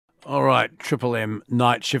All right, Triple M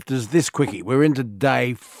night shifters, this quickie. We're into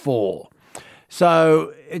day 4.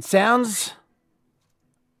 So it sounds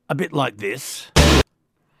a bit like this.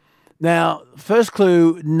 Now, first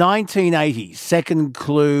clue, 1980. Second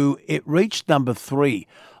clue, it reached number 3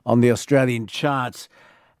 on the Australian charts.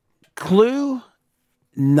 Clue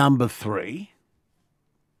number 3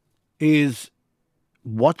 is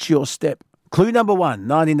watch your step. Clue number 1,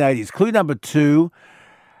 1980s. Clue number 2,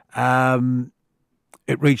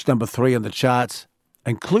 it reached number 3 on the charts.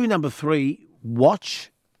 And clue number 3,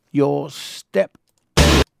 watch your step.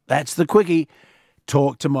 That's the quickie.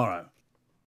 Talk tomorrow.